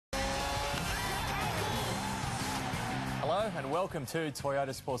Hello and welcome to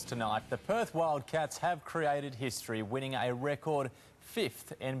Toyota Sports Tonight. The Perth Wildcats have created history, winning a record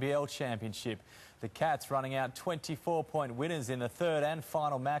 5th NBL Championship. The Cats running out 24-point winners in the third and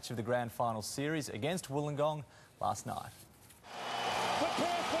final match of the Grand Final Series against Wollongong last night. The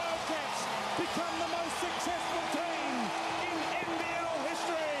Perth Wildcats become the most successful team in NBL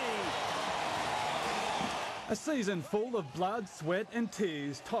history. A season full of blood, sweat and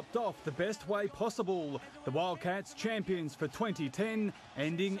tears, topped off the best way possible. The Wildcats champions for 2010,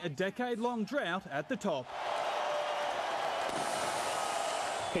 ending a decade-long drought at the top.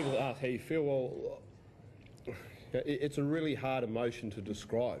 People ask how you feel. Well, it's a really hard emotion to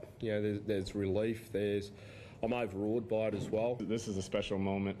describe. You know, there's relief, I'm overawed by it as well. This is a special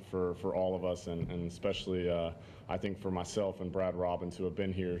moment for all of us, and especially I think for myself and Brad Robbins, who have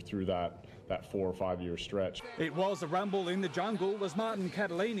been here through that 4 or 5 year stretch. It was a rumble in the jungle as Martin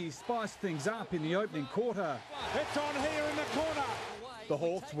Catalini spiced things up in the opening quarter. It's on here in the corner. The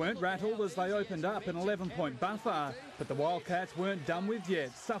Hawks weren't rattled as they opened up an 11-point buffer, but the Wildcats weren't done with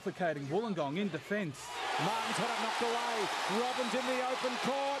yet, suffocating Wollongong in defence. Martin's had it knocked away. Robbins in the open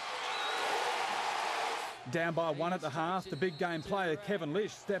court. Down by 1 at the half, the big game player Kevin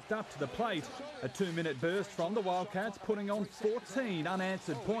Lish stepped up to the plate. A 2-minute burst from the Wildcats, putting on 14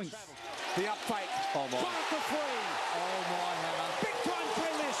 unanswered points. The up fake. Oh my. 1 for 3. Oh my, Hannah. Big time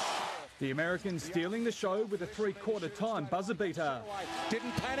finish. The Americans stealing the show with a 3/4 time buzzer beater.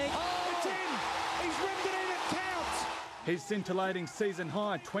 Didn't panic. Oh. It's in. He's rimmed it in. It counts. His scintillating season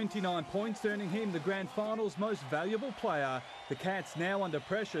high 29 points, earning him the Grand Final's most valuable player. The Cats now under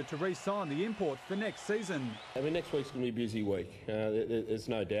pressure to re-sign the import for next season. I mean, next week's going to be a busy week. There's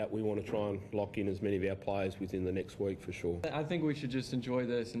no doubt we want to try and lock in as many of our players within the next week for sure. I think we should just enjoy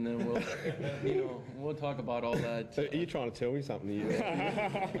this, and then we'll, we'll talk about all that. Are you trying to tell me something?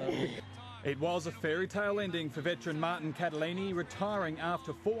 It was a fairy tale ending for veteran Martin Catalini, retiring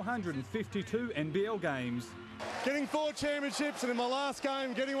after 452 NBL games. Getting 4 championships, and in my last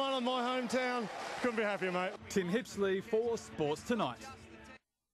game, getting one on my hometown. Couldn't be happier, mate. Tim Hipsley for Sports Tonight.